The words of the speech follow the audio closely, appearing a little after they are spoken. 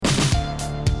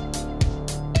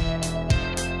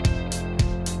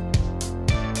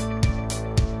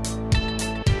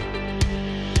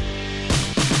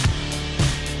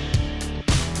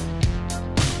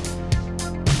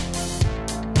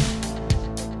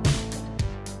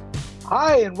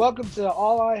Hi, and welcome to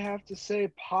All I Have to Say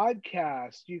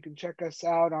podcast. You can check us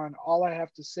out on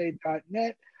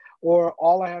allihavetosay.net or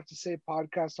All I Have to Say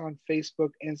podcast on Facebook,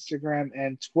 Instagram,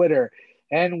 and Twitter.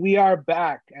 And we are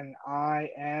back, and I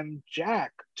am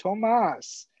Jack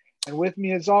Tomas. And with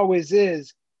me, as always,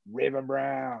 is Raven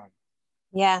Brown.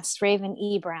 Yes, Raven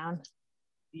E. Brown.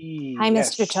 Hi,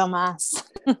 Yes. Mr. Tomas.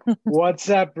 What's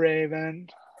up, Raven?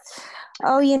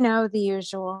 Oh, you know, the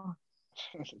usual.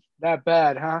 That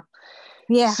bad, huh?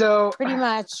 Yeah, so pretty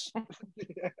much.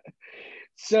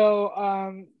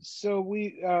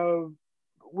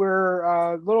 We're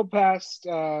a little past,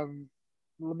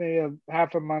 maybe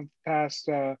half a month past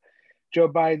Joe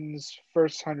Biden's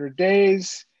first 100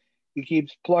 days. He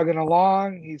keeps plugging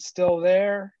along. He's still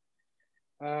there,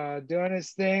 doing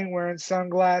his thing, wearing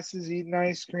sunglasses, eating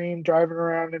ice cream, driving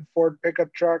around in Ford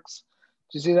pickup trucks.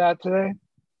 Did you see that today?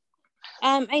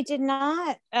 I did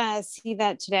not see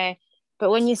that today, but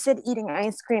when you said eating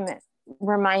ice cream, it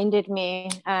reminded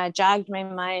me, jogged my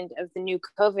mind of the new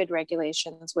COVID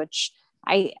regulations, which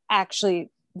they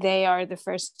are the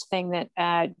first thing that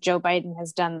Joe Biden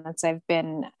has done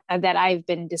that I've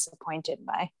been disappointed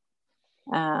by.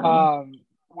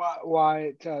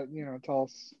 Why? Tell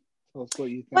us what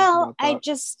you think. Well, about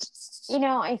that.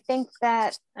 I think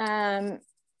that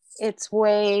it's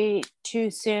way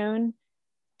too soon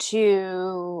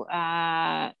to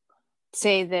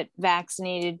say that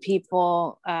vaccinated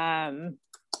people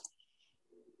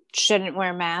shouldn't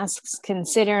wear masks,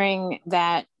 considering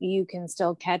that you can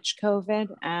still catch COVID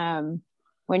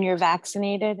when you're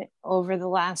vaccinated. Over the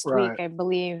last week, I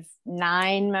believe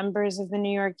 9 members of the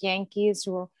New York Yankees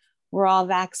who were all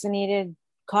vaccinated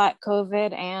caught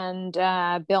COVID, and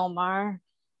Bill Maher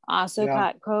also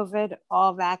caught COVID,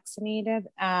 all vaccinated.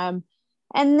 And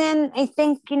then I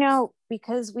think,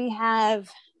 because we have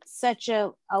such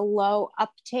a low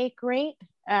uptake rate,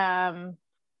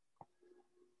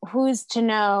 who's to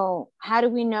know? How do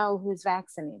we know who's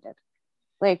vaccinated?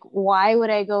 Like, why would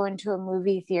I go into a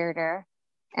movie theater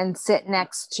and sit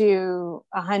next to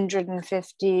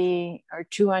 150 or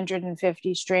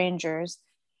 250 strangers,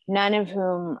 none of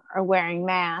whom are wearing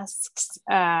masks,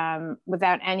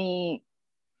 without any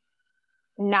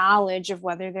knowledge of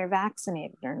whether they're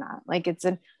vaccinated or not? Like, it's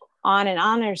an on and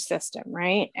honor system,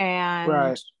 right?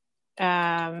 And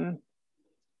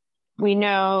we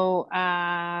know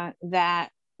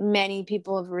that many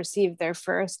people have received their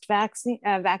first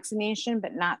vaccination,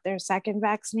 but not their second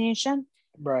vaccination.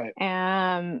 Right.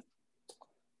 And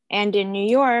in New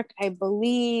York, I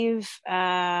believe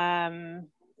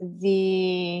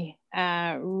the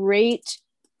rate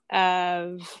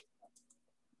of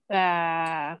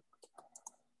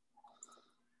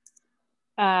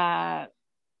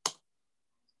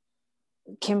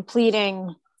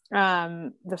completing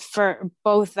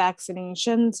both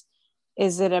vaccinations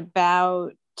is at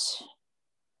about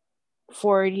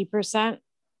 40%.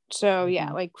 So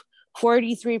like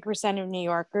 43% of New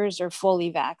Yorkers are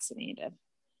fully vaccinated.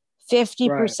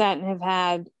 50% have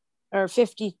had, or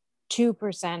 52%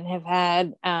 have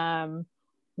had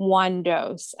one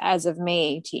dose as of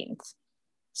May 18th.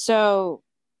 So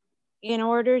in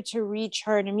order to reach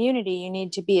herd immunity, you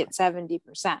need to be at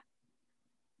 70%.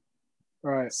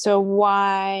 Right. So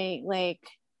why,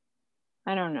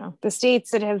 I don't know, the states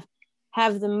that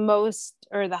have the most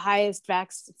or the highest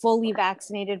fully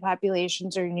vaccinated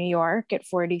populations are New York at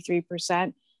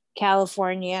 43%,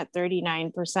 California at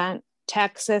 39%,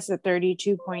 Texas at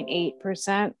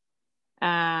 32.8%,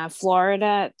 Florida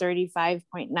at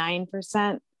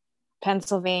 35.9%,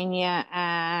 Pennsylvania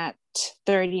at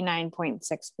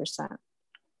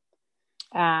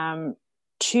 39.6%.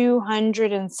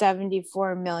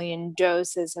 274 million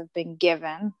doses have been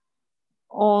given.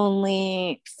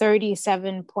 Only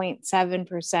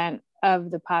 37.7% of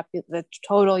the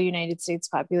total United States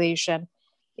population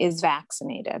is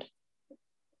vaccinated.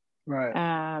 Right.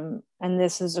 And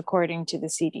this is according to the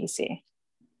CDC.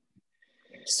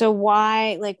 So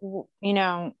why, I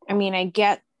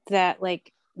get that,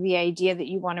 the idea that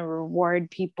you want to reward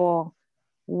people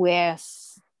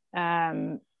with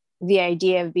the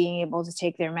idea of being able to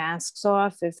take their masks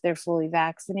off if they're fully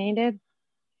vaccinated.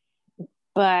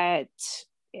 But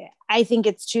I think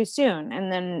it's too soon.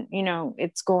 And then,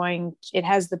 it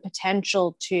has the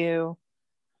potential to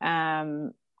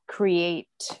create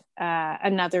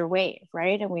another wave,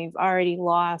 right? And we've already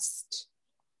lost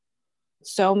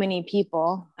so many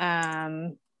people.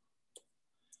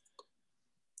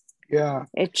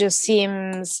 It just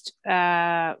seems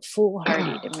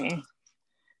foolhardy to me.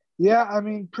 Yeah, I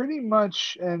mean, pretty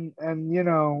much, and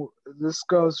this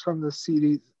goes from the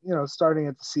CD, starting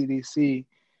at the CDC,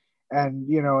 And,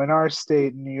 you know, in our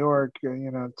state, in New York,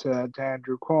 you know, to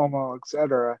Andrew Cuomo, et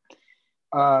cetera.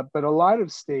 But a lot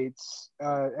of states,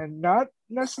 and not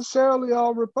necessarily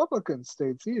all Republican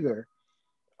states either,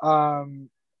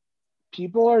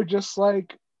 people are just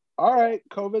like, all right,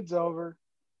 COVID's over.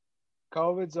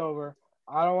 COVID's over.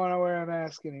 I don't want to wear a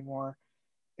mask anymore.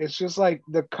 It's just like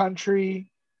the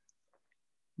country,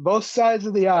 both sides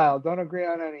of the aisle don't agree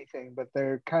on anything, but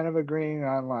they're kind of agreeing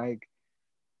on like,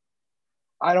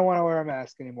 I don't want to wear a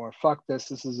mask anymore. Fuck this.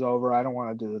 This is over. I don't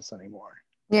want to do this anymore.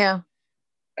 Yeah.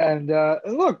 And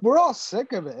look, we're all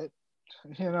sick of it.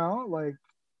 You know, like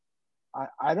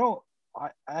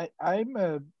I'm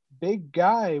a big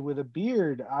guy with a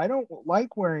beard. I don't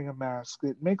like wearing a mask.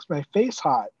 It makes my face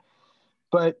hot.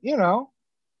 But, you know,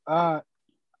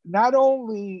 not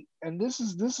only, and this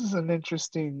is an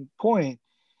interesting point,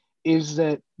 is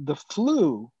that the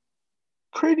flu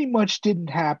pretty much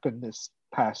didn't happen this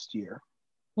past year.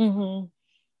 Mm-hmm.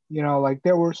 You know, like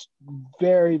there were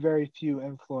very, very few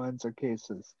influenza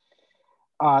cases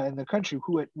in the country,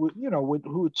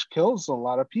 which kills a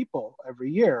lot of people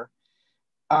every year.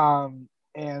 And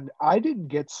I didn't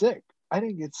get sick. I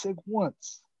didn't get sick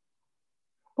once.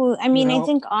 Well, I mean, I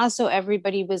think also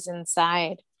everybody was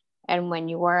inside. And when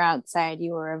you were outside,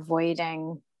 you were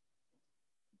avoiding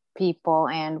people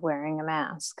and wearing a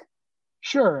mask.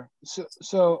 Sure.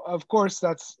 So of course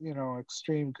that's, you know,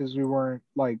 extreme because we weren't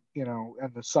like, you know,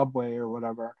 in the subway or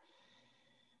whatever.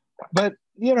 But,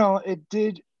 you know, it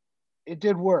did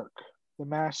work. The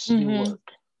masks do work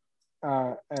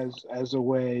as a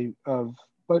way of,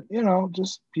 but, you know,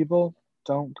 just people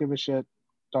don't give a shit,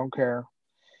 don't care.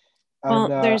 Well,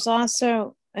 there's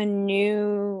also a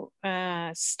new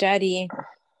study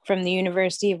from the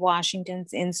University of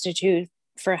Washington's Institute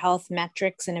for Health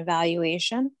Metrics and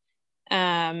Evaluation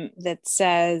that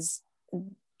says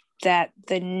that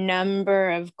the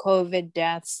number of COVID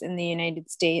deaths in the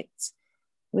United States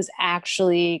was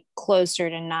actually closer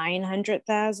to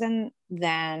 900,000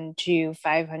 than to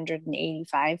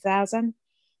 585,000,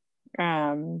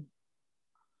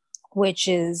 which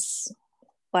is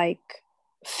like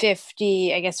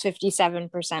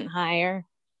 57% higher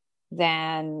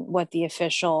than what the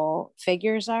official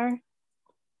figures are.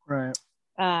 Right.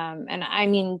 And I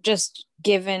mean, just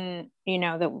given, you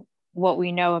know, that what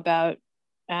we know about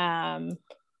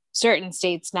certain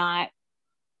states not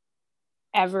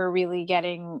ever really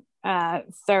getting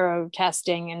thorough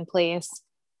testing in place,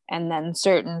 and then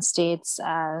certain states,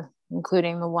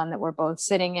 including the one that we're both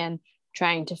sitting in,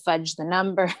 trying to fudge the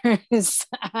numbers.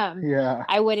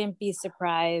 I wouldn't be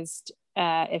surprised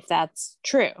if that's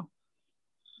true.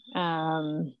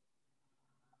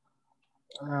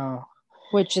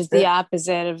 Which is the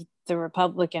opposite of the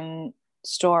Republican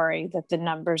story, that the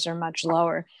numbers are much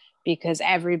lower because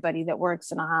everybody that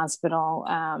works in a hospital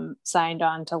signed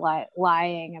on to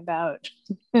lying about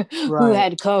who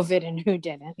had COVID and who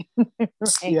didn't.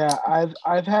 Right? Yeah,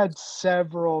 I've had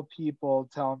several people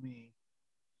tell me,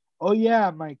 oh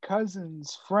yeah, my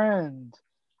cousin's friend,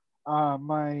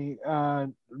 he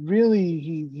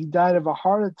died of a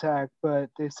heart attack, but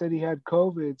they said he had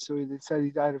COVID, so they said he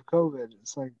died of COVID.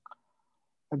 It's like,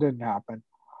 that didn't happen.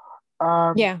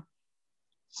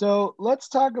 So let's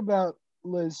talk about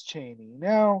Liz Cheney.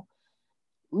 Now,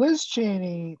 Liz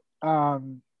Cheney, I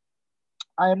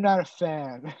am not a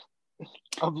fan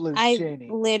of Liz Cheney.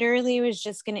 I literally was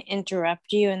just going to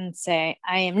interrupt you and say,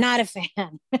 I am not a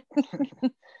fan.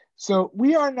 So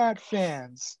we are not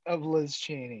fans of Liz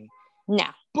Cheney. No.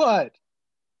 But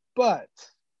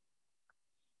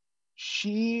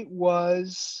she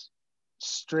was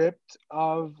stripped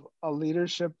of a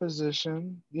leadership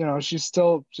position. You know, she's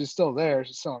still there.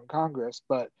 She's still in Congress,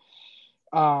 but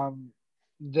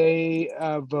they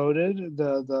voted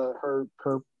her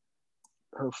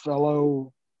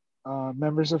fellow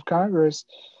members of Congress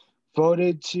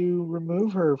voted to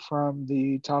remove her from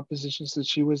the top positions that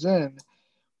she was in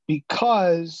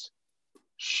because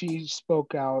she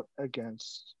spoke out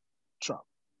against Trump.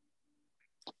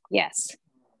 Yes.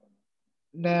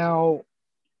 Now,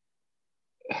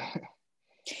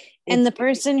 and the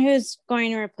person who's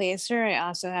going to replace her, I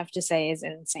also have to say, is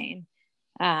insane.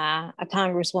 A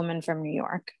congresswoman from New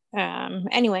York.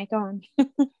 Anyway, go on.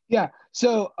 Yeah.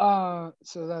 So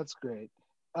that's great.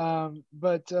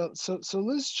 But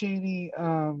Liz Cheney,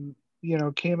 you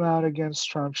know, came out against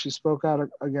Trump. She spoke out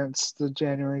against the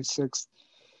January 6th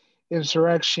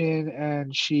insurrection,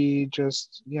 and she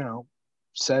just, you know,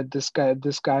 said this guy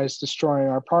is destroying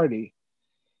our party.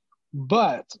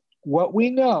 But what we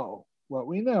know,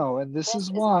 and this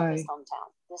is why. Martha's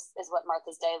hometown. This is what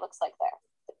Martha's Day looks like there.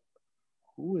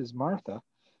 Who is Martha?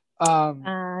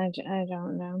 I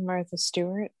don't know. Martha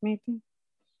Stewart, maybe.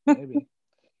 Maybe.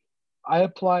 I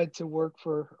applied to work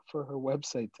for her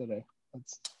website today.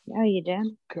 Oh, you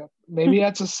did? Maybe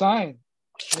that's a sign.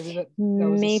 Maybe that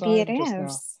was a sign just now.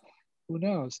 Who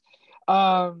knows?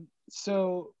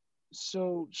 So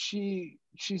she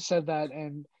said that,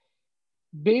 and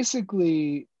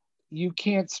basically you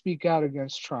can't speak out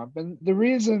against Trump. And the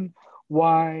reason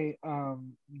why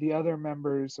the other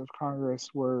members of Congress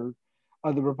were,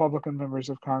 the Republican members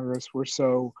of Congress were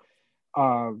so,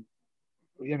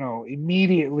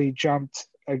 immediately jumped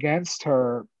against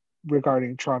her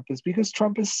regarding Trump is because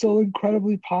Trump is still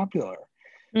incredibly popular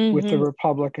with the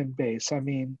Republican base. I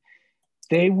mean,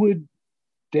 a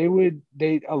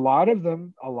lot of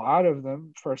them,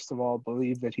 first of all,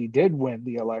 believe that he did win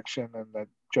the election and that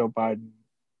Joe Biden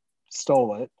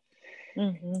stole it.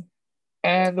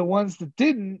 And the ones that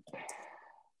didn't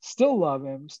still love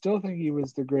him, still think he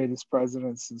was the greatest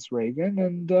president since Reagan,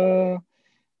 and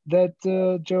that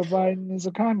Joe Biden is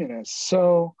a communist.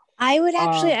 So I would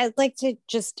actually, I'd like to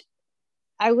just,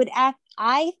 I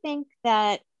think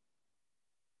that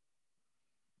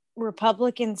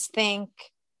Republicans think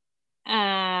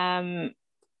that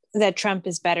Trump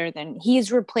is better than,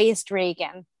 he's replaced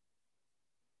Reagan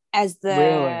as the,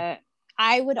 really?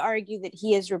 I would argue that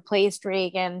he has replaced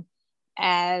Reagan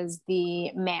as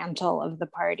the mantle of the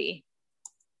party.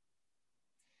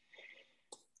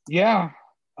 Yeah.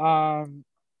 Well,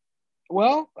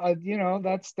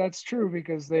 that's true,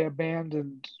 because they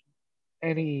abandoned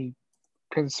any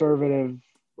conservative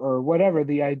or whatever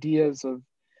the ideas of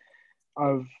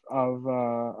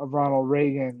Ronald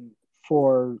Reagan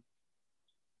for.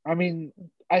 I mean,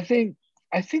 I think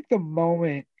the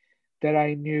moment that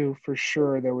I knew for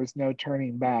sure there was no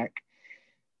turning back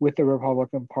with the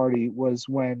Republican Party was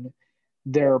when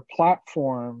their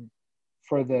platform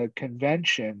for the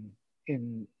convention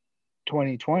in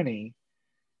 2020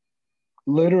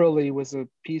 literally was a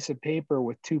piece of paper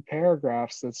with 2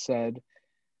 paragraphs that said,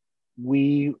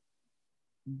 we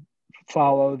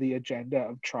follow the agenda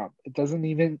of Trump. It didn't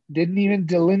even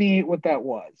delineate what that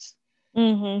was,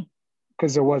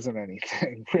 because there wasn't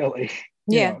anything really.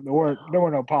 Yeah, there were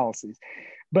no policies,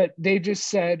 but they just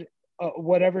said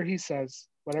whatever he says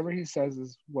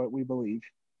is what we believe.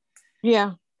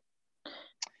 Yeah.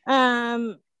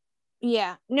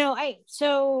 Yeah. No,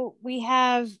 so we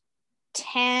have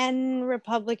 10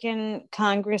 Republican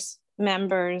Congress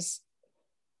members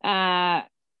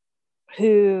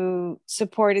who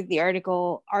supported the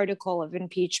article of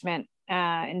impeachment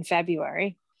in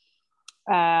February,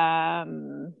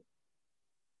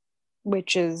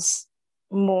 which is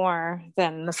more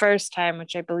than the first time,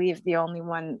 which I believe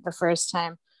the first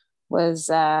time was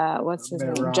what's his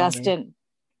name? Romney. Justin.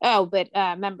 Oh, but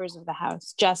members of the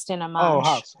House, Justin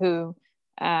Amash, who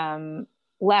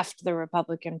left the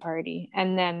Republican Party,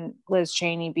 and then Liz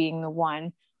Cheney being the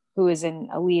one who is in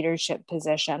a leadership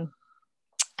position.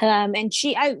 And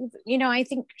I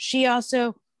think she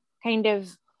also kind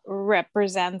of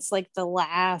represents like the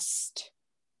last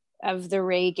of the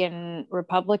Reagan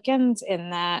Republicans, in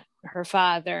that her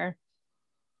father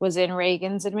was in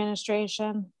Reagan's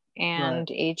administration and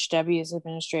HW's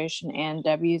administration and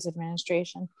W's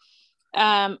administration.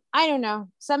 I don't know.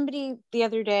 Somebody the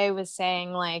other day was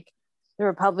saying like the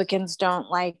Republicans don't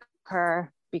like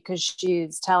her because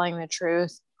she's telling the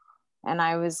truth. And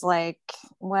I was like,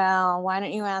 well, why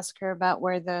don't you ask her about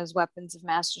where those weapons of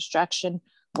mass destruction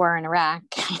were in Iraq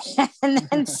and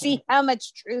then see how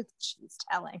much truth she's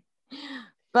telling.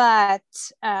 But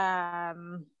I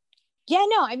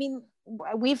mean,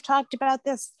 we've talked about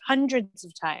this hundreds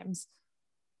of times.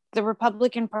 The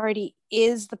Republican Party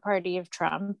is the party of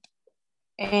Trump.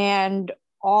 And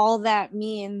all that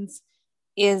means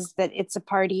is that it's a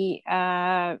party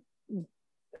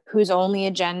whose only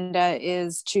agenda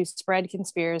is to spread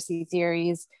conspiracy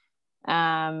theories,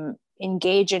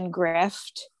 engage in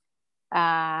grift,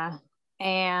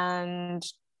 and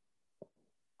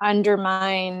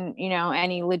undermine,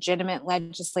 any legitimate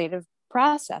legislative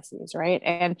processes, right?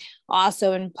 And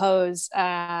also impose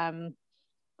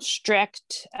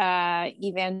strict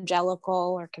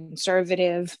evangelical or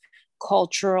conservative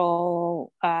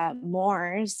cultural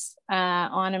mores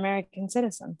on American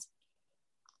citizens.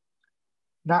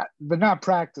 But not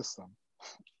practice them.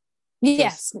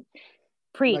 Yes.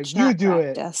 Preach, like, not you do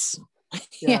practice. It.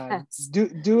 Yeah. Yes.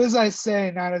 Do as I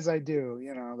say, not as I do.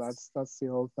 That's the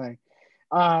whole thing.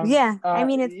 I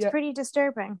mean, it's pretty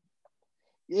disturbing.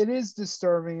 It is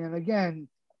disturbing. And again,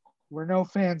 we're no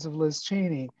fans of Liz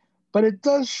Cheney, but it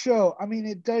does show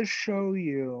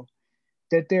you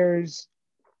that there's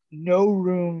no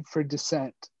room for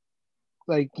dissent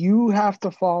Like, you have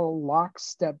to follow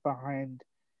lockstep behind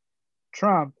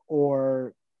Trump,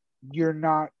 or you're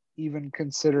not even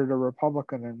considered a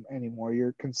Republican anymore.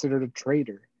 You're considered a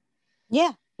traitor.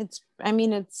 Yeah, it's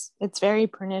very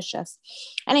pernicious.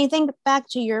 And I think back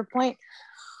to your point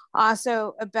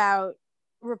also about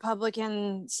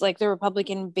Republicans, like the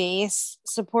Republican base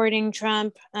supporting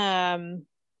Trump. I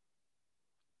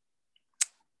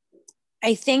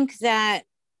think that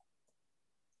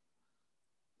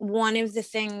one of the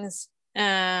things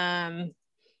that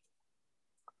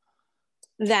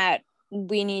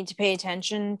we need to pay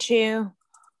attention to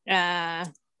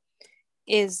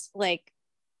is like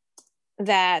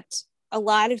that a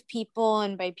lot of people,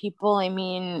 and by people I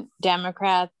mean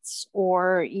Democrats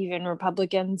or even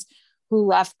Republicans who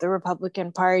left the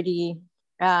Republican Party,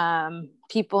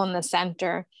 people in the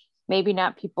center, maybe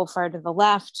not people far to the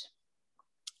left,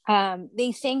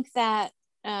 they think that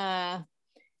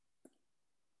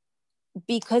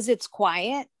because it's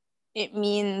quiet, it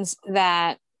means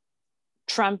that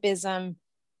Trumpism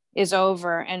is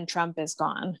over and Trump is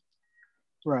gone.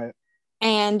 Right.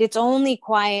 And it's only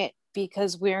quiet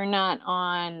because we're not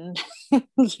on,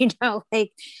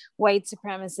 like white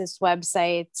supremacist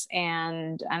websites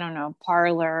and I don't know,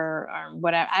 Parler or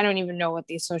whatever. I don't even know what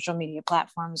these social media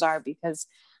platforms are because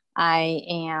I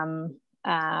am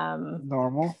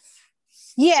normal.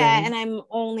 Yeah, same. And I'm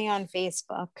only on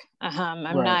Facebook. I'm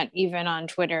right. not even on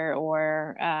Twitter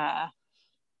or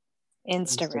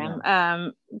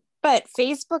Instagram. But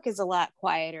Facebook is a lot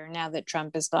quieter now that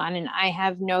Trump is gone, and I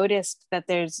have noticed that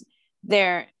there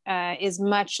is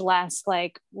much less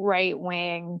like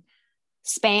right-wing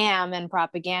spam and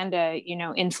propaganda,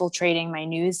 infiltrating my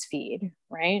news feed,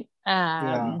 right?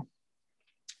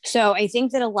 So I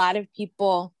think that a lot of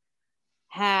people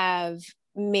have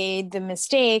made the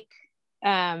mistake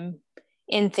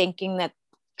in thinking that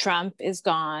Trump is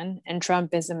gone and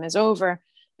Trumpism is over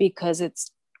because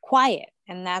it's quiet,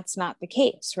 and that's not the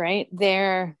case, right?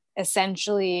 They're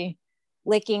essentially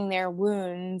licking their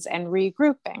wounds and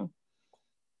regrouping.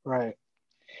 Right.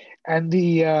 And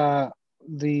the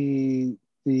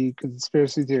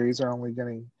conspiracy theories are only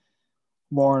getting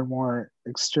more and more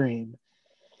extreme.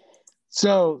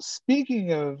 So,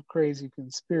 speaking of crazy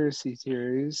conspiracy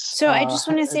theories, so I just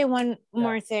want to say one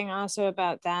more thing also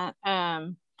about that.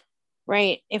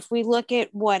 Right, if we look at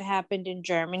what happened in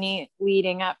Germany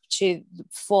leading up to a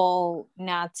full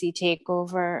Nazi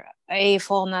takeover,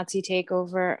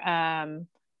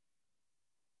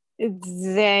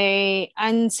 they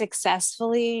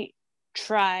unsuccessfully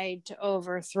tried to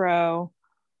overthrow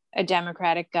a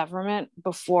democratic government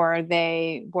before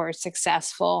they were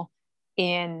successful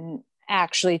in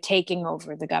actually taking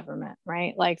over the government,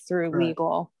 right? Like through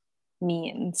legal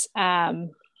means.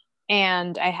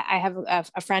 And I have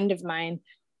a friend of mine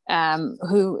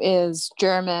who is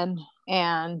German,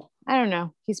 and I don't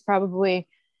know, he's probably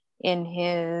in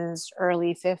his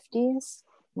early 50s,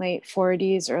 late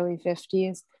 40s, early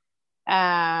 50s.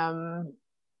 And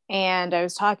I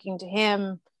was talking to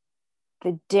him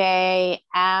the day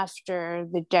after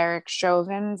the Derek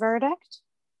Chauvin verdict.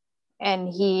 And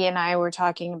he and I were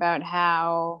talking about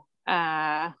how,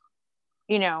 the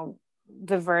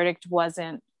verdict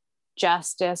wasn't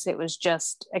justice, it was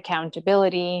just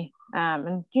accountability,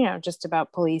 and just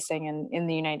about policing in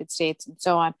the United States and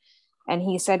so on. And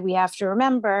he said we have to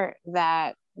remember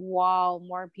that while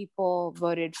more people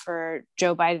voted for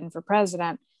Joe Biden for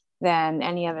president than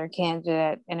any other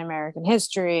candidate in American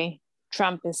history,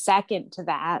 Trump is second to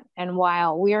that. And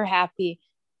while we're happy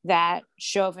that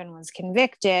Chauvin was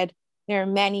convicted, there are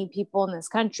many people in this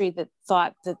country that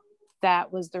thought that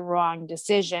that was the wrong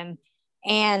decision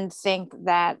and think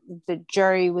that the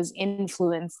jury was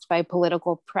influenced by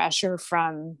political pressure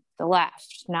from the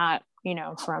left, not,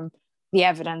 from the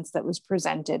evidence that was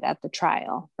presented at the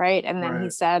trial, right? And then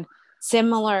he said,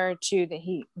 similar to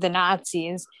the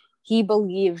Nazis, he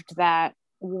believed that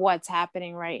what's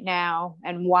happening right now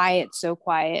and why it's so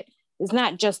quiet is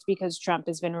not just because Trump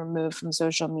has been removed from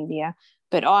social media,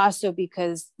 but also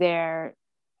because they're,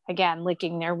 again,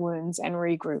 licking their wounds and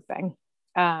regrouping.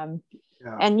 And,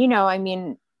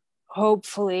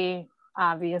 hopefully,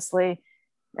 obviously,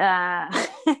 the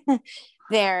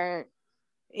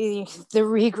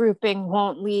regrouping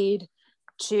won't lead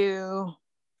to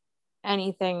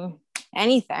anything,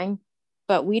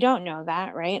 but we don't know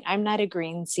that, right? I'm not a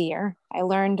green seer. I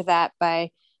learned that by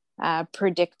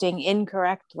predicting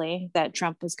incorrectly that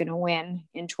Trump was going to win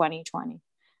in 2020.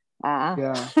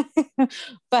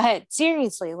 But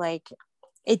seriously, like,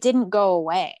 it didn't go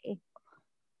away.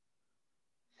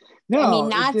 No,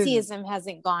 Nazism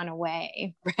hasn't gone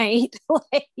away, right?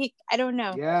 Like, I don't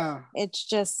know. Yeah. It's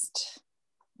just,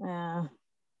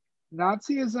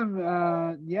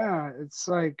 Nazism, yeah, it's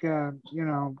like, I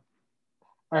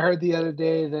heard the other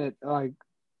day that like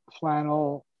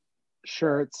flannel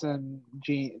shirts and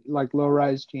like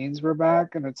low-rise jeans were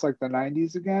back, and it's like the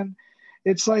 90s again.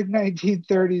 It's like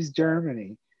 1930s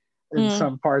Germany in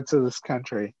some parts of this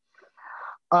country.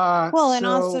 Well, and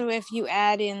also if you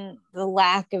add in the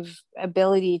lack of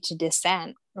ability to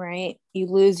dissent, right? You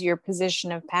lose your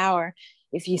position of power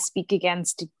if you speak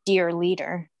against a dear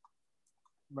leader.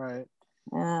 Right.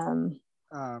 And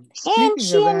Speaking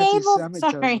she of enabled,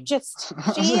 anti-Semitism,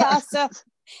 she also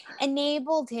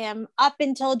enabled him up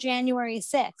until January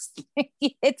 6th.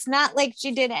 It's not like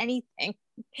she did anything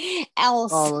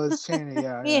else. Oh, Liz Cheney,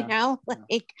 yeah. You know,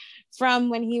 like from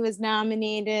when he was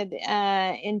nominated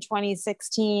in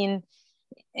 2016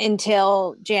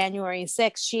 until January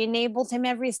 6th, she enabled him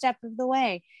every step of the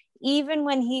way. Even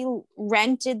when he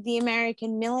rented the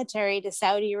American military to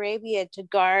Saudi Arabia to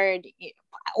guard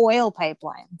oil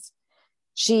pipelines.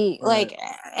 She right.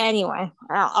 Anyway,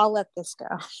 I'll let this go.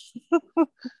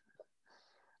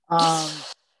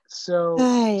 So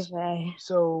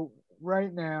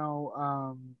right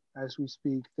now, as we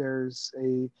speak, there's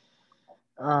a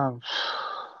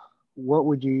what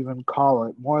would you even call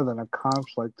it? More than a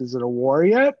conflict? Is it a war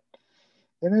yet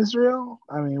in Israel?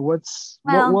 I mean,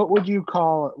 what would you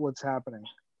call it? What's happening?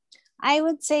 I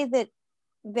would say that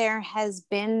there has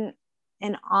been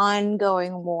an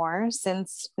ongoing war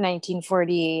since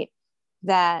 1948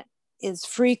 that is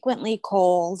frequently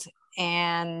cold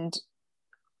and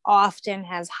often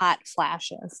has hot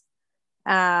flashes.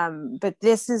 But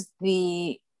this is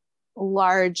the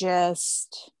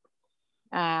largest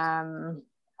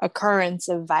occurrence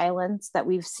of violence that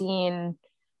we've seen,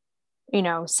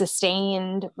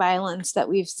 sustained violence that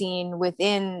we've seen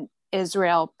within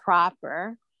Israel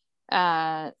proper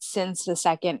since the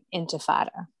Second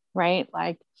Intifada, right?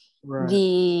 Like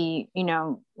the,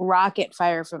 rocket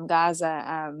fire from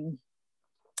Gaza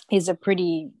is a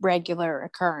pretty regular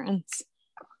occurrence.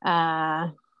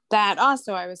 That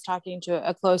also, I was talking to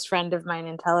a close friend of mine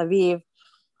in Tel Aviv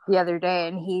the other day,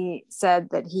 and he said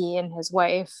that he and his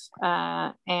wife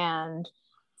and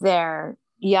their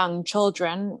young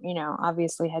children,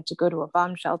 obviously had to go to a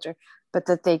bomb shelter, but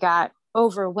that they got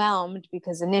overwhelmed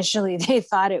because initially they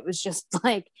thought it was just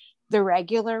like the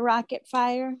regular rocket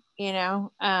fire,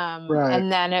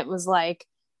 and then it was like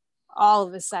all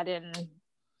of a sudden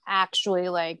actually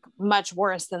like much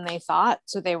worse than they thought.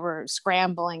 So they were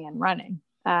scrambling and running.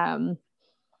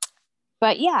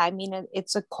 But yeah, I mean,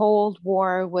 it's a cold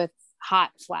war with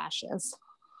hot flashes.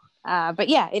 But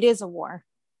yeah, it is a war.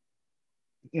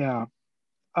 Yeah.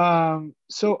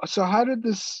 So how did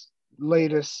this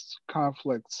latest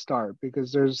conflict start?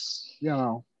 Because there's,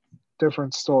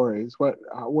 different stories. What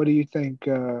do you think?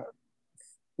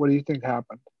 What do you think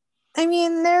happened? I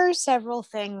mean, there are several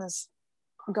things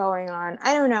going on.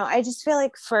 I don't know. I just feel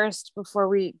like first, before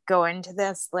we go into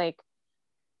this, like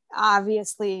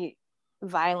obviously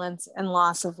violence and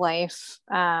loss of life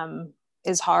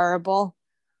is horrible.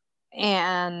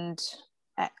 And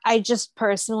I just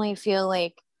personally feel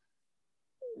like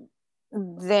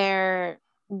they're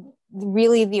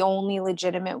really the only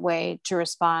legitimate way to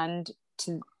respond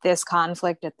to this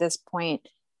conflict at this point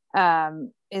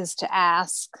is to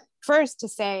ask first, to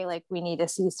say like we need a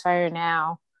ceasefire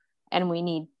now and we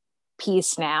need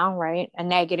peace now, right? A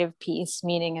negative peace,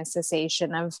 meaning a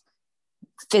cessation of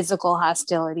physical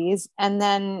hostilities, and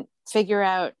then figure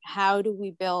out how do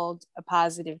we build a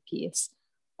positive peace.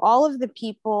 All of the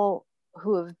people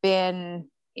who have been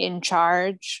in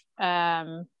charge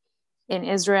in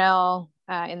Israel,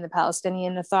 in the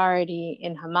Palestinian Authority,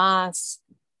 in Hamas,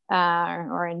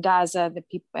 or in Gaza, the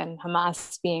people, and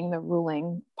Hamas being the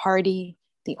ruling party,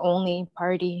 the only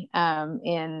party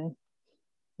in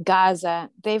Gaza,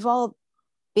 they've all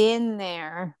been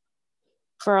there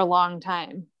for a long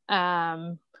time.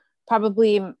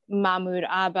 Probably Mahmoud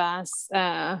Abbas,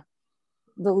 the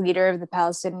leader of the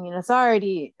Palestinian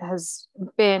Authority, has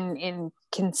been in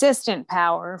consistent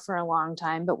power for a long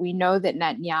time, but we know that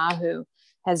Netanyahu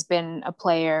has been a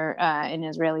player in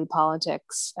Israeli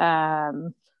politics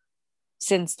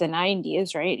since the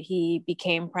 90s, right? He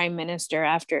became prime minister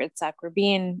after Yitzhak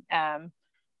Rabin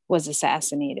was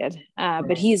assassinated.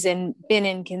 But he's been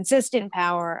in consistent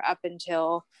power up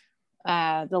until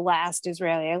the last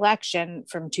Israeli election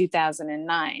from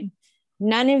 2009.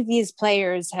 None of these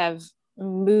players have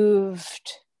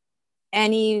moved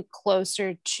any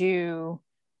closer to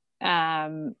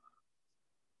a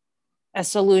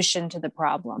solution to the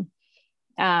problem.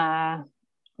 A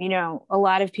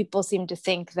lot of people seem to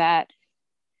think that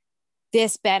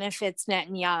this benefits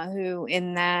Netanyahu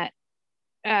in that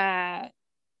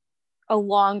a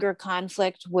longer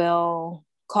conflict will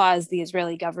cause the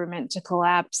Israeli government to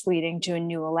collapse, leading to a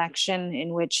new election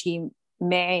in which he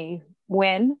may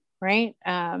win, right?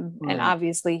 And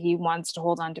obviously he wants to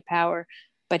hold on to power,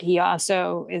 but he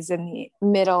also is in the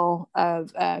middle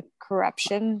of a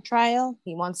corruption trial.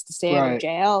 He wants to stay out of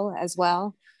jail as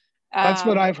well. That's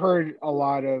what I've heard a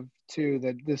lot of too,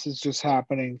 that this is just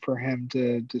happening for him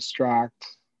to distract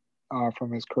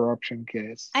from his corruption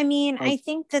case. I mean, I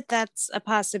think that that's a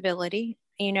possibility.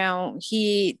 You know,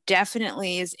 he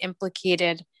definitely is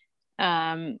implicated,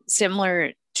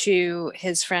 similar to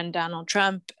his friend Donald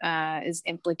Trump, is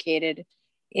implicated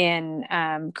in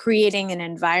creating an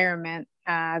environment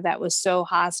that was so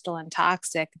hostile and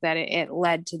toxic that it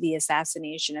led to the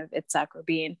assassination of Itzhak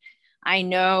Rabin. I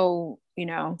know, you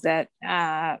know, that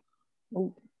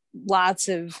lots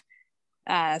of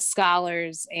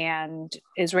scholars and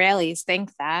Israelis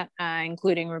think that,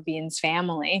 including Rabin's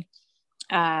family,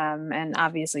 and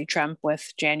obviously Trump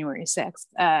with January 6th.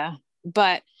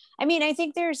 But I mean, I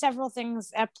think there are several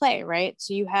things at play, right?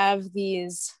 So you have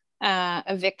these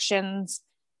evictions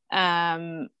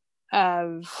of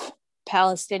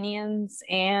Palestinians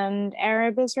and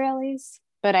Arab Israelis,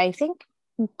 but I think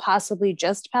possibly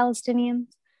just Palestinians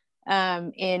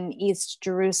in East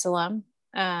Jerusalem.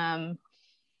 And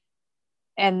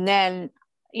then,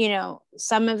 you know,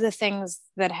 some of the things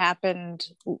that happened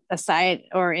aside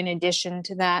or in addition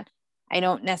to that, I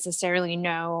don't necessarily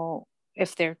know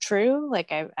if they're true.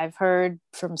 Like I've heard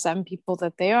from some people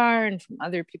that they are and from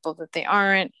other people that they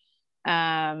aren't.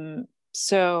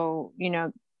 So, you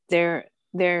know,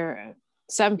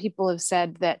 some people have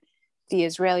said that the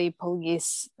Israeli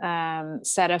police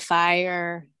set a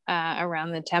fire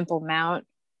around the Temple Mount,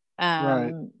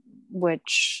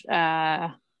 which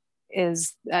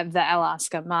is the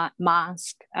Al-Aqsa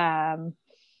Mosque.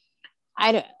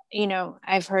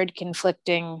 I've heard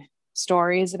conflicting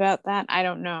stories about that. I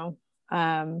don't know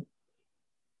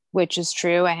which is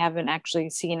true. I haven't actually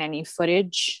seen any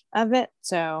footage of it.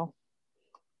 So,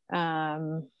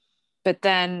 but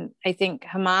then I think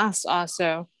Hamas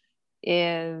also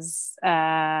is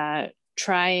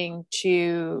trying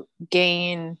to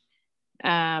gain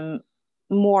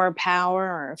more power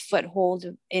or a foothold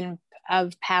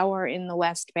of power in the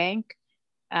West Bank.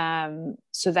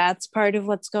 So that's part of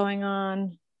what's going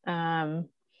on.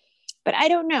 But I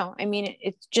don't know. I mean,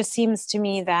 it just seems to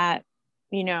me that,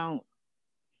 you know,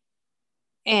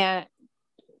 and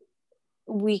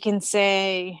we can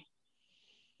say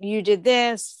you did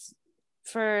this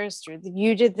first or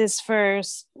you did this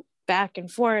first, back and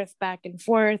forth,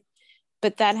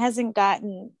 but that hasn't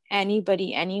gotten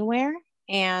anybody anywhere.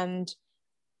 And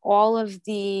all of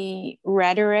the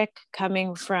rhetoric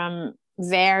coming from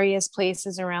various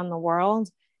places around the world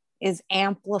is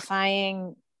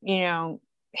amplifying, you know,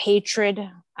 hatred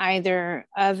either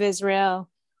of Israel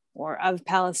or of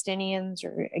Palestinians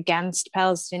or against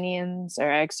Palestinians,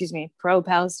 or excuse me,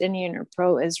 pro-Palestinian or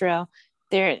pro-Israel.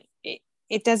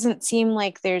 It doesn't seem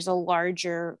like there's a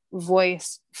larger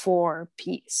voice for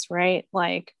peace, right?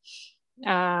 Like,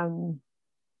 and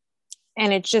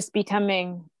it's just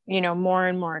becoming, you know, more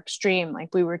and more extreme.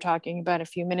 Like we were talking about a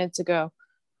few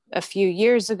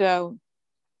years ago,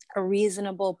 a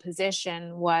reasonable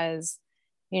position was,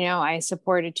 you know, I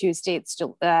support a two-state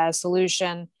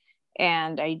solution,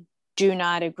 and I do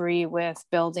not agree with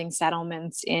building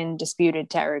settlements in disputed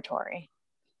territory.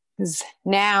 Because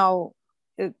now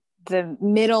the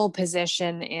middle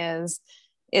position is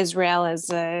Israel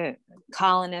as a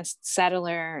colonist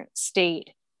settler state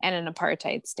and an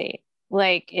apartheid state.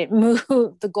 Like it moved,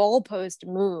 the goalpost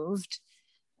moved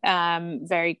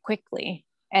very quickly.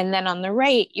 And then on the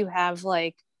right, you have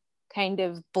like kind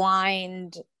of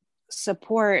blind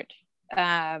support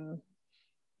in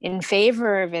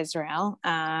favor of Israel,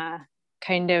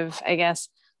 kind of, I guess,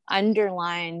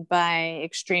 underlined by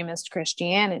extremist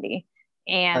Christianity.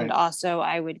 And also,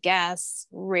 I would guess,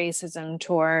 racism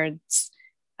towards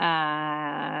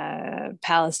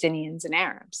Palestinians and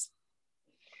Arabs.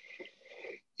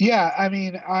 Yeah, I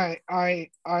mean, I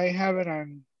have it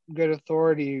on good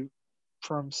authority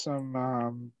from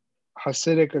some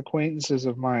Hasidic acquaintances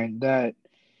of mine that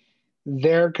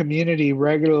their community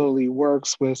regularly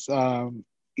works with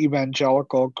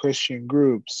evangelical Christian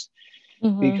groups,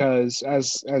 because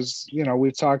as you know,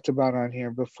 we've talked about on here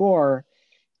before,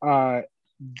 in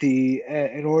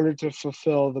order to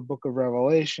fulfill the book of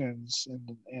Revelations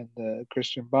in the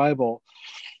Christian Bible,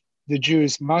 the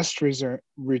Jews must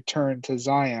return to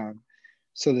Zion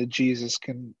so that Jesus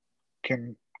can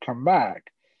come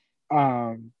back.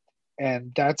 And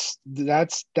that's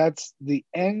the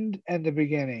end and the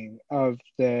beginning of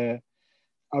the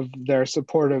of their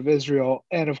support of Israel.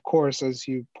 And of course, as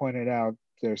you pointed out,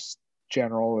 there's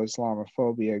general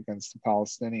Islamophobia against the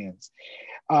Palestinians.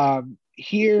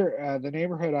 Here, the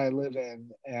neighborhood I live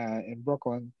in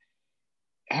Brooklyn,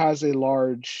 has a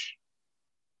large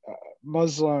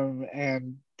Muslim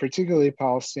and particularly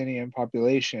Palestinian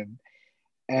population.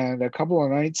 And a couple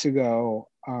of nights ago,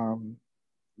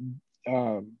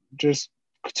 just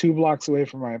 2 blocks away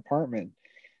from my apartment,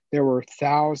 there were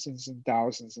thousands and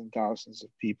thousands and thousands of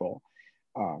people,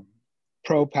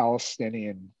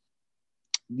 pro-Palestinian,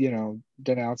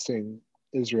 denouncing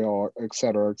Israel, et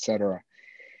cetera, et cetera.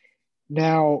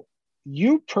 Now,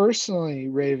 you personally,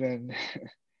 Raven,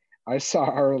 I saw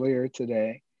earlier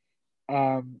today,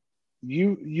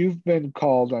 you've been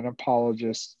called an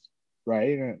apologist,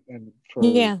 right? And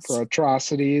Yes. for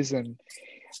atrocities, and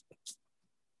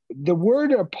the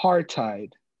word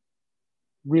apartheid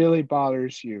really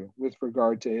bothers you with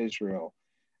regard to Israel.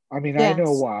 I mean, yes. I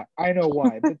know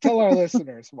why, but tell our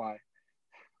listeners why.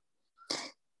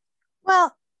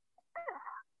 Well,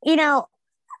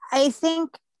 I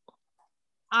think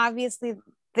obviously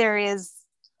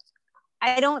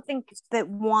I don't think that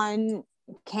one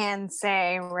can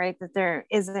say, right, that there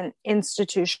is an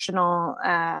institutional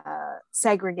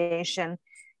segregation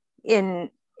in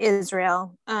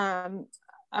Israel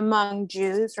among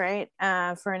Jews, right?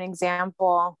 For an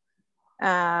example,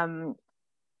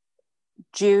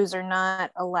 Jews are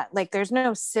not allowed, like there's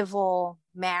no civil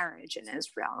marriage in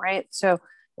Israel, right? So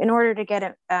in order to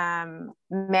get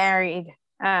married,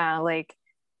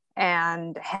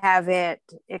 and have it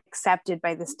accepted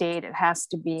by the state, it has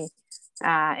to be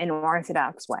an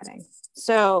Orthodox wedding.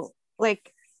 So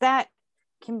that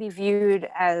can be viewed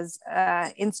as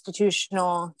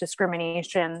institutional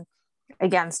discrimination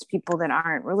against people that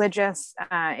aren't religious.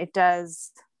 It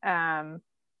does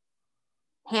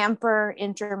hamper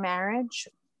intermarriage,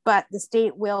 but the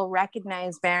state will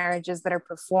recognize marriages that are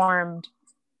performed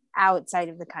outside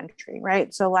of the country,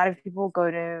 right? So a lot of people go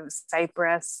to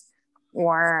Cyprus,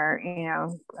 or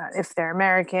if they're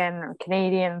American or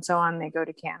Canadian and so on, they go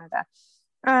to Canada.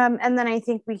 And then I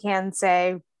think we can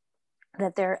say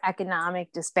that there are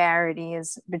economic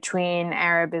disparities between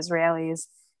Arab Israelis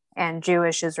and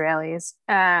Jewish Israelis,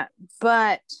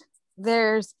 but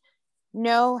there's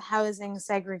no housing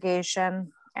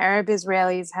segregation. Arab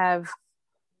Israelis have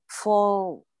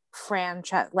full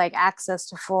franchise, access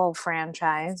to full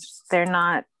franchise. They're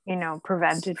not,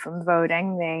 prevented from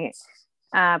voting. They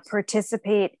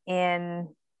participate in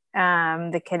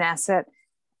the Knesset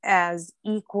as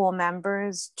equal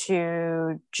members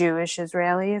to Jewish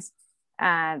Israelis.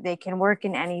 They can work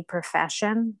in any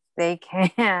profession. They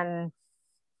can,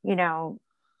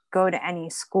 go to any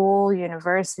school,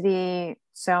 university,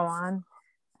 so on.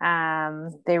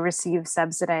 They receive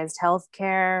subsidized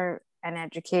healthcare and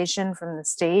education from the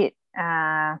state.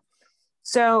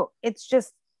 So it's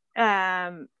just,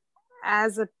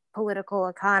 as a political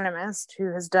economist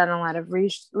who has done a lot of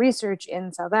research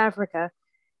in South Africa,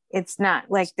 it's not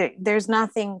there's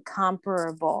nothing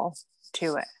comparable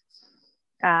to it.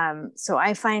 So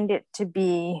I find it to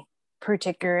be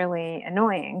particularly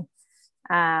annoying.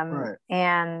 Right.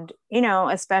 And,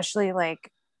 especially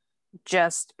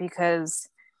just because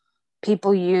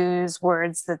people use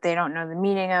words that they don't know the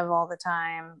meaning of all the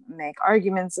time, make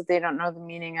arguments that they don't know the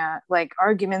meaning of,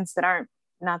 arguments that aren't,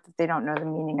 not that they don't know the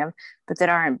meaning of, but that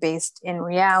aren't based in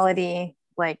reality,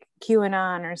 like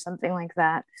QAnon or something like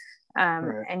that.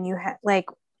 Right. And you have,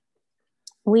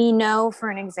 we know, for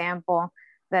an example,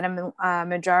 that a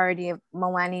majority of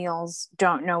millennials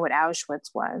don't know what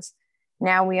Auschwitz was.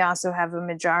 Now we also have a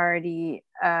majority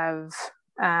of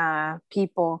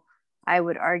people, I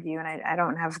would argue, and I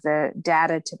don't have the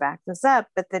data to back this up,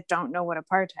 but that don't know what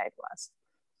apartheid was.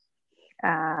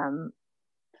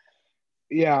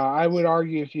 Yeah, I would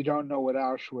argue if you don't know what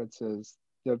Auschwitz is,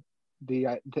 the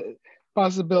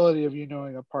possibility of you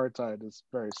knowing apartheid is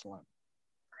very slim.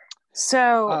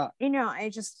 So, I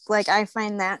just I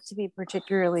find that to be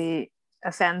particularly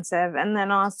offensive. And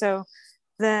then also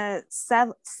the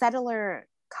settler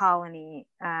colony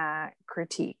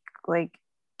critique,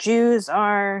 Jews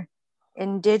are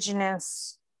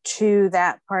indigenous to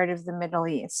that part of the Middle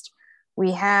East.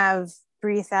 We have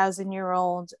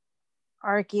 3,000-year-old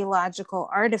archaeological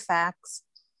artifacts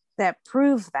that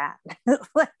prove that.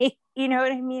 You know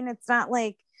what I mean? It's not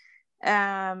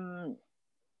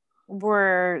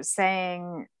we're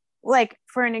saying,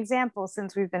 for an example,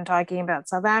 since we've been talking about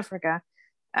South Africa,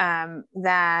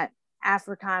 that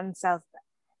Afrikaans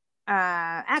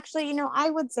actually, I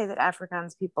would say that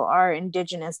Afrikaans people are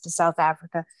indigenous to South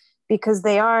Africa because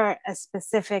they are a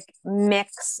specific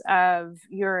mix of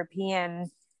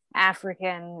European,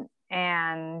 African,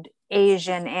 and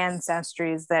Asian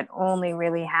ancestries that only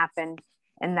really happened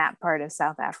in that part of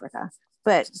South Africa.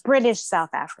 But British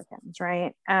South Africans,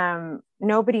 right?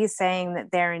 Nobody's saying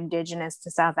that they're indigenous to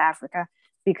South Africa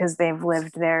because they've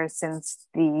lived there since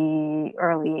the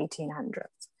early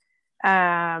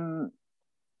 1800s.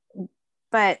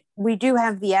 But we do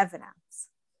have the evidence.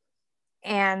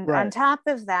 And right. On top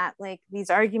of that, like, these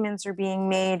arguments are being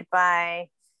made by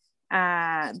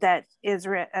that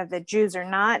Jews are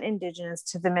not indigenous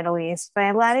to the Middle East by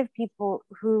a lot of people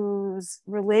whose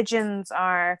religions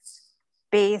are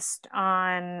based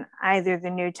on either the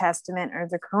New Testament or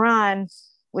the Quran,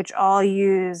 which all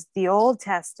use the Old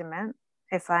Testament,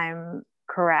 if I'm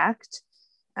correct,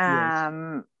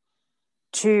 yes.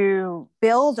 To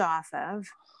build off of,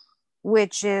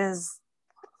 which is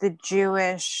the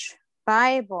Jewish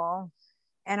Bible,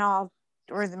 and all,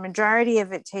 or the majority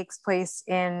of it takes place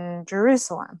in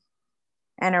Jerusalem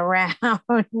and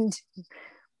around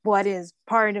what is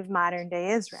part of modern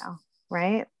day Israel,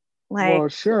 right? Like, well,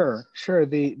 sure.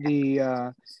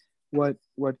 The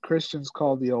what Christians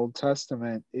call the Old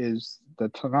Testament is the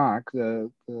Tanakh, the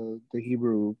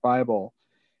Hebrew Bible,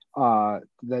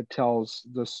 that tells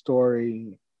the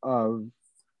story of,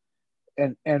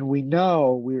 and we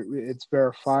know it's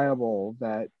verifiable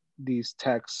that these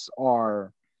texts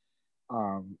are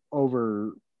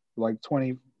over like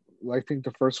 20. I think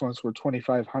the first ones were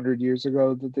 2,500 years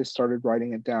ago that they started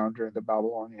writing it down during the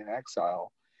Babylonian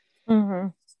exile. Mm-hmm.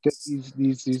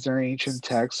 These are ancient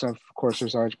texts. Of course,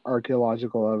 there's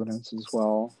archaeological evidence as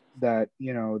well that,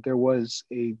 you know, there was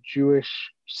a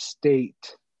Jewish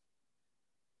state,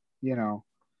 you know,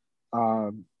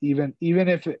 even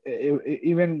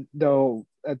though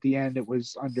at the end it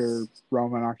was under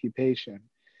Roman occupation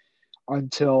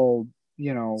until,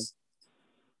 you know,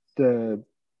 the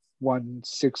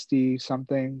 160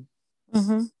 something,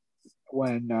 mm-hmm.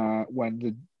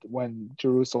 when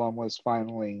Jerusalem was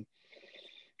finally,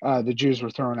 the Jews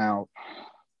were thrown out,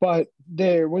 but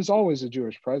there was always a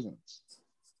Jewish presence.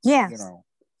 Yes. You know,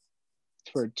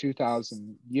 for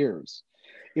 2,000 years.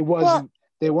 It wasn't,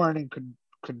 they weren't in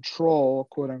control,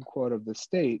 quote unquote, of the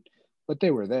state, but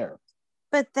they were there.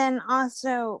 But then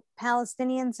also,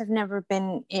 Palestinians have never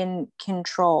been in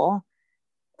control.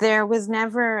 There was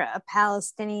never a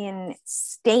Palestinian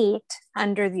state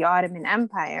under the Ottoman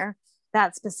Empire.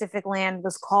 That specific land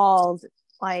was called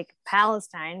like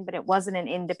Palestine, but it wasn't an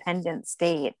independent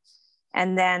state.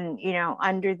 And then, you know,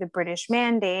 under the British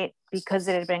Mandate, because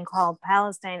it had been called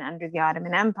Palestine under the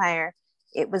Ottoman Empire,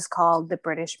 it was called the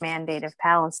British Mandate of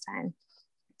Palestine.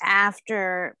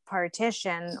 After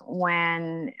partition,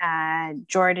 when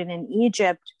Jordan and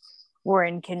Egypt were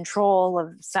in control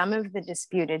of some of the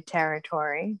disputed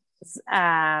territory,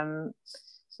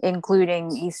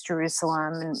 including East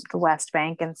Jerusalem and the West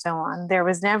Bank and so on, there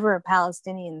was never a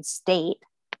Palestinian state,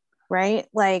 right?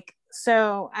 Like,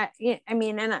 so I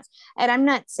mean, and I'm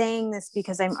not saying this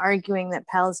because I'm arguing that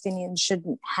Palestinians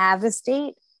shouldn't have a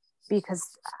state, because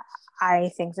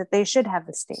I think that they should have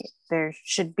a state. There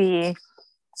should be,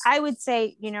 I would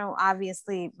say, you know,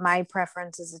 obviously my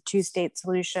preference is a 2-state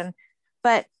solution,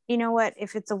 but you know what,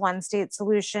 if it's a 1-state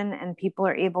solution and people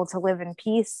are able to live in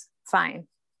peace, fine.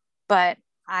 But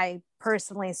I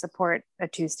personally support a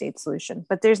 2-state solution,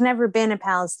 but there's never been a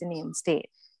Palestinian state.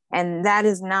 And that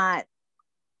is not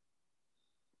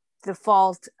the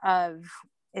fault of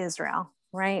Israel,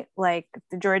 right? Like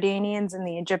the Jordanians and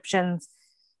the Egyptians,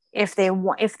 if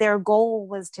their goal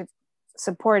was to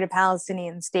support a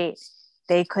Palestinian state,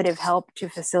 they could have helped to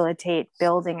facilitate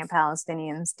building a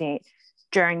Palestinian state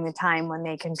during the time when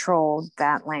they controlled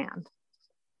that land.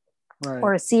 Right.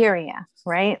 Or Syria,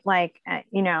 right? Like,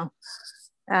 you know,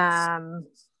 and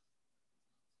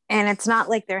it's not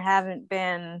like there haven't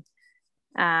been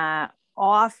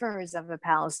offers of a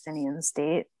Palestinian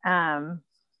state.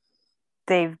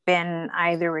 They've been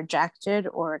either rejected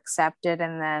or accepted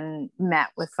and then met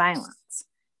with violence,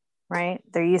 right?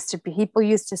 People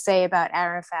used to say about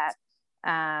Arafat,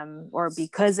 or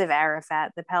because of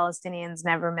Arafat, the Palestinians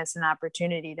never miss an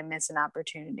opportunity to miss an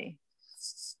opportunity.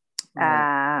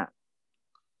 Right.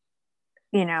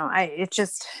 You know,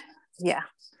 yeah.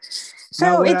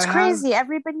 So it's crazy.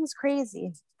 Everybody's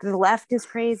crazy. The left is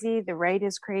crazy. The right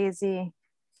is crazy.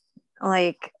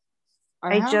 Like,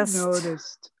 I have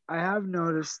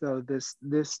noticed though,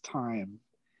 this time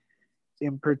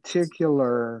in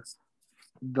particular,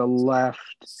 the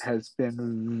left has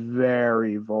been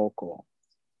very vocal.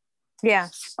 Yeah.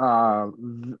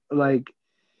 Like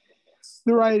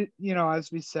the right, you know,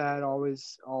 as we said,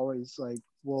 always like,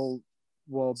 we'll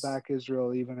back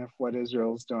Israel even if what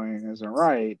Israel's doing isn't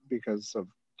right because of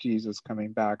Jesus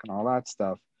coming back and all that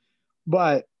stuff.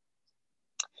 But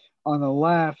on the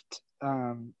left,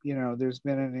 there's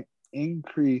been an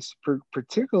increase,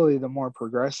 particularly the more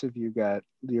progressive you get,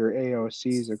 your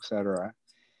AOCs, etc.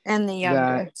 And the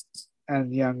younger.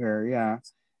 And younger, yeah.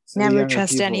 Never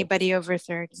trust people. Anybody over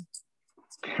 30.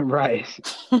 Right.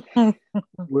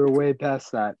 We're way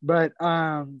past that. But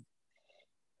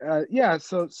yeah,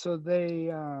 so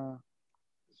they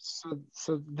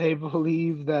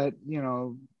believe that,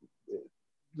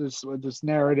 this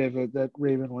narrative that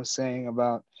Raven was saying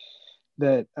about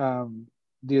that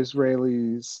the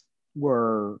Israelis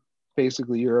were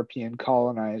basically European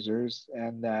colonizers,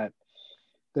 and that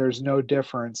there's no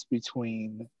difference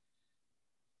between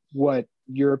what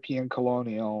European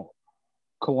colonial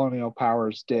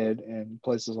powers did in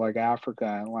places like Africa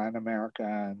and Latin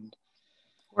America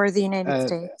or the United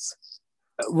States.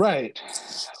 Right.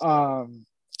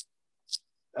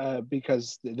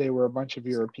 Because they were a bunch of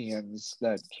Europeans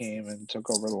that came and took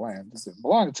over the land that didn't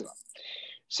belong to them.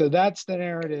 So that's the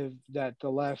narrative that the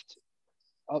left,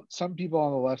 some people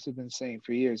on the left have been saying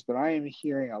for years, but I am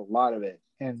hearing a lot of it,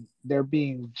 and they're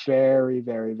being very,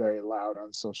 very, very loud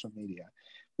on social media.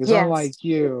 Because unlike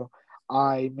you,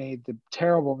 I made the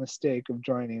terrible mistake of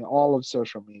joining all of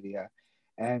social media,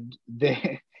 and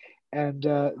there's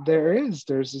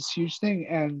this huge thing.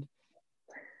 And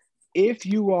if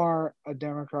you are a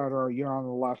Democrat or you're on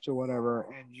the left or whatever,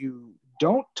 and you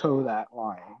don't toe that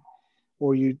line,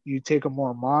 or you take a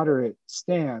more moderate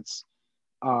stance,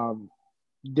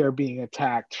 they're being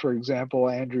attacked. For example,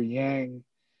 Andrew Yang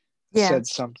said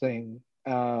something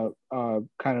kind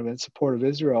of in support of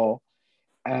Israel,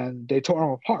 and they tore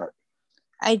him apart.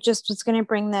 I just was going to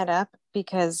bring that up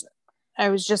because I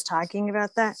was just talking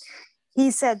about that. He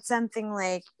said something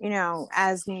like,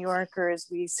 as New Yorkers,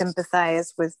 we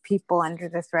sympathize with people under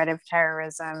the threat of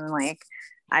terrorism, like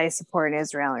I support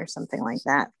Israel or something like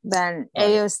that. Then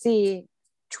AOC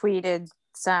tweeted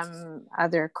some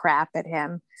other crap at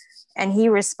him, and he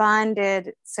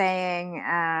responded saying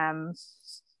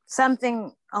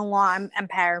something along, I'm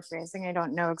paraphrasing, I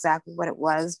don't know exactly what it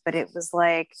was, but it was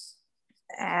like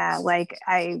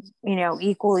I,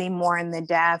 equally mourn the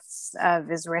deaths of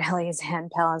Israelis and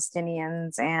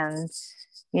Palestinians, and,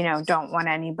 don't want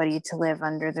anybody to live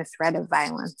under the threat of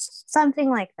violence, something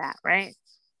like that. Right.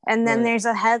 And then there's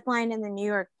a headline in the New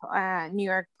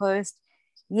York Post: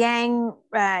 Yang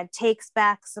takes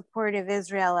back support of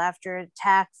Israel after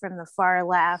attack from the far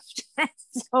left.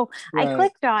 So I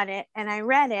clicked on it and I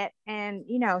read it, and,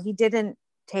 he didn't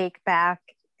take back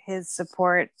his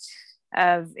support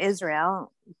of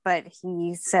Israel, but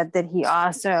he said that he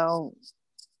also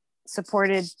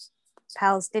supported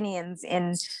Palestinians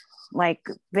in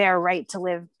their right to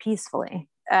live peacefully.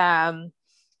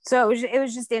 So it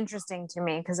was just interesting to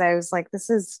me, because I was like, this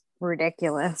is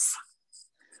ridiculous.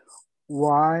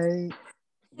 Why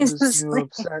this new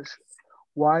obsession?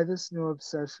 Why this new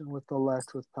obsession with the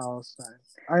left with Palestine?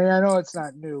 I know it's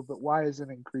not new, but why is it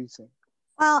increasing?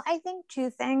 Well, I think two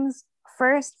things.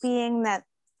 First being that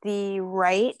the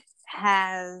right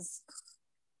has,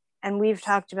 and we've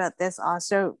talked about this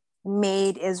also,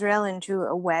 made Israel into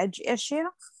a wedge issue.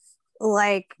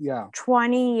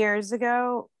 20 years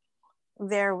ago,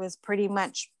 there was pretty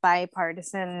much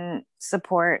bipartisan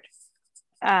support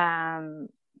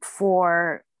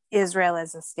for Israel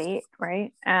as a state,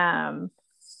 right? And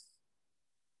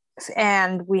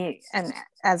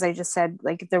as I just said,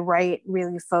 the right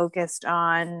really focused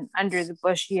on, under the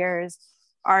Bush years,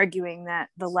 arguing that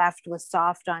the left was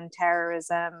soft on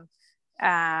terrorism.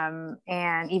 And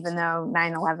even though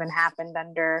 9/11 happened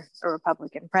under a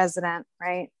Republican president,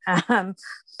 right? And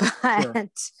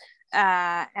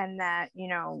that,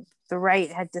 the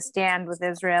right had to stand with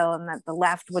Israel, and that the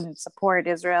left wouldn't support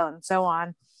Israel, and so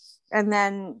on. And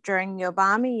then during the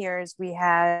Obama years, we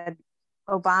had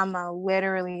Obama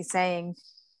literally saying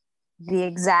the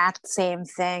exact same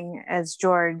thing as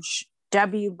George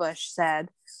W. Bush said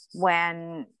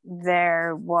when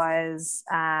there was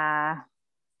a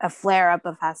flare-up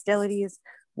of hostilities,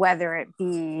 whether it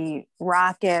be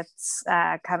rockets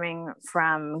coming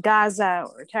from Gaza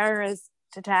or terrorist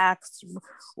attacks,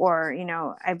 or,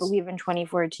 I believe in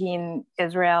 2014,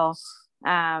 Israel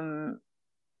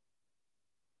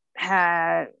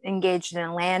had engaged in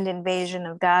a land invasion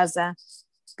of Gaza.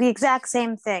 The exact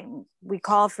same thing. We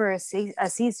call for a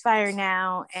ceasefire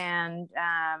now, and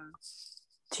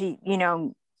to,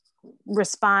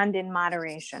 respond in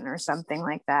moderation or something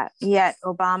like that. Yet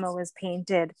Obama was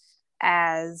painted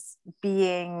as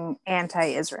being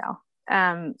anti-Israel.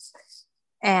 And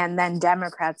then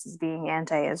Democrats as being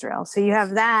anti-Israel. So you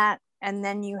have that, and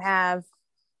then you have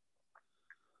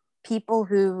people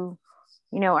who,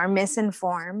 are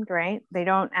misinformed, right? They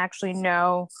don't actually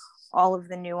know all of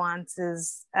the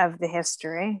nuances of the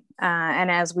history.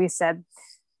 And as we said,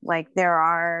 like there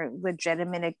are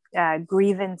legitimate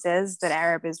grievances that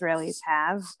Arab Israelis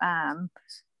have,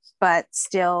 but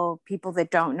still people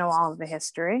that don't know all of the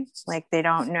history, like they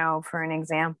don't know, for an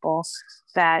example,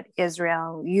 that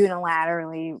Israel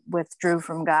unilaterally withdrew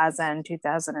from Gaza in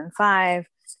 2005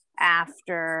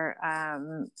 after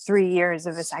 3 years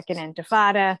of a second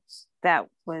intifada that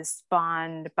was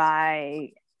spawned by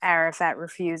Arafat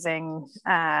refusing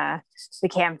the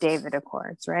Camp David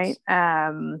Accords, right?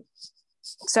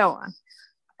 So on.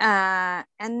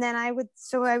 And then I would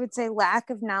say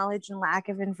lack of knowledge and lack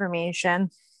of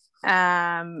information.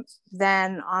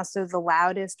 Then also the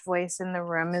loudest voice in the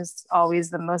room is always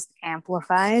the most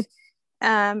amplified.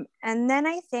 And then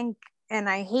I think, and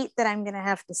I hate that I'm going to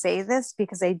have to say this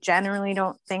because I generally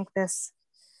don't think this,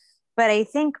 but I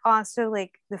think also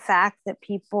like the fact that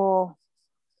people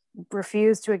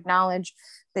refuse to acknowledge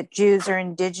that Jews are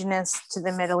indigenous to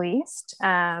the Middle East.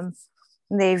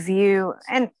 They view,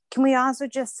 and can we also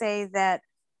just say that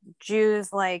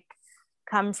Jews like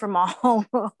come from all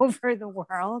over the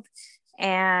world,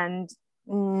 and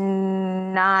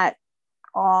not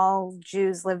all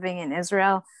Jews living in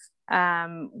Israel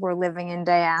were living in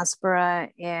diaspora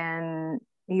in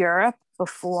Europe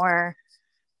before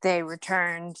they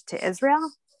returned to Israel.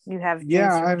 You have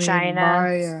Jews from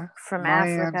China, from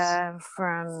Africa,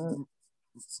 from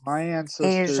my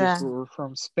ancestors Asia. were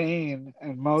from Spain,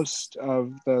 and most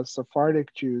of the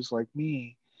Sephardic Jews like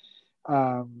me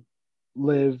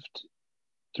lived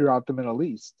throughout the Middle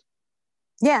East.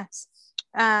 Yes.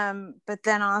 But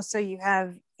then also you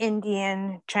have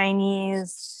Indian,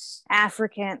 Chinese,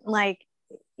 African, like,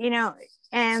 you know,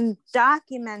 and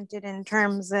documented in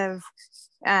terms of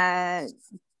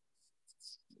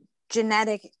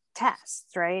genetic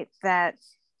tests, right? That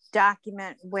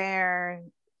document where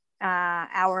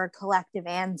our collective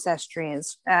ancestry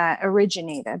is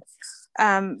originated.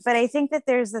 But I think that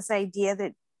there's this idea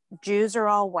that Jews are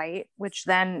all white, which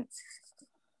then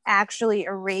actually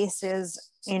erases,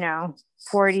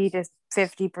 40 to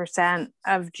 50%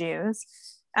 of Jews.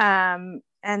 And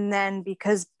then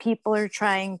because people are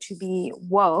trying to be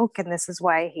woke, and this is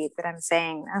why I hate that I'm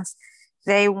saying this,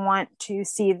 they want to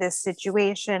see this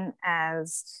situation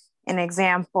as an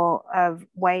example of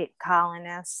white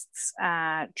colonists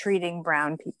treating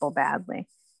brown people badly.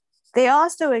 They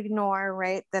also ignore,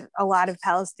 right, that a lot of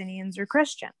Palestinians are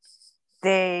Christian.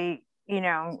 They,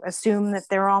 assume that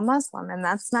they're all Muslim, and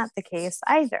that's not the case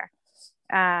either.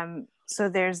 So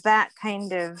there's that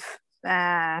kind of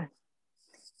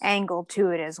angle to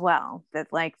it as well, that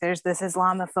like there's this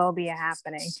Islamophobia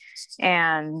happening,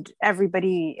 and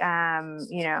everybody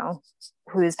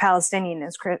who is Palestinian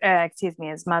is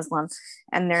Muslim,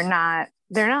 and they're not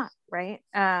right.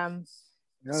 So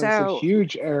it's a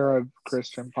huge Arab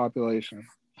Christian population.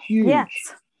 Huge. Yes.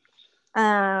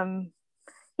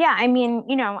 Yeah, I mean,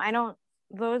 I don't,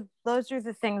 those are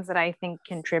the things that I think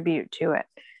contribute to it.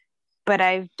 But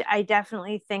I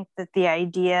definitely think that the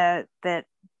idea that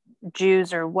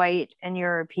Jews are white and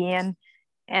European,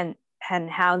 and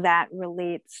how that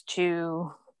relates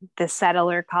to the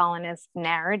settler colonist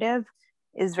narrative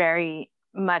is very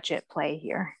much at play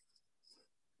here.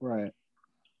 Right.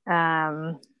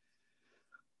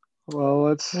 Well,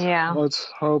 let's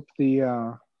hope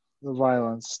the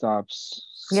violence stops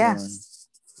soon. Yes.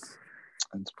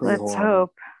 Let's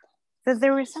hope. So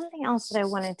there was something else that I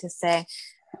wanted to say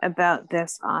about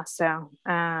this also,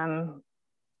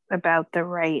 about the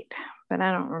right, but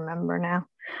I don't remember now.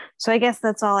 So I guess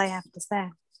that's all I have to say.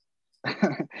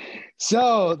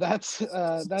 So that's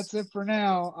it for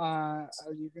now.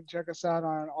 You can check us out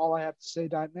on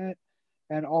allihavetosay.net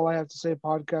and All I Have to Say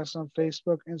podcast on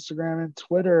Facebook, Instagram, and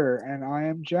Twitter. And I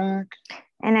am Jack.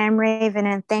 And I'm Raven,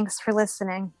 and thanks for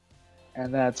listening.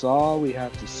 And that's all we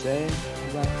have to say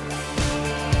about that.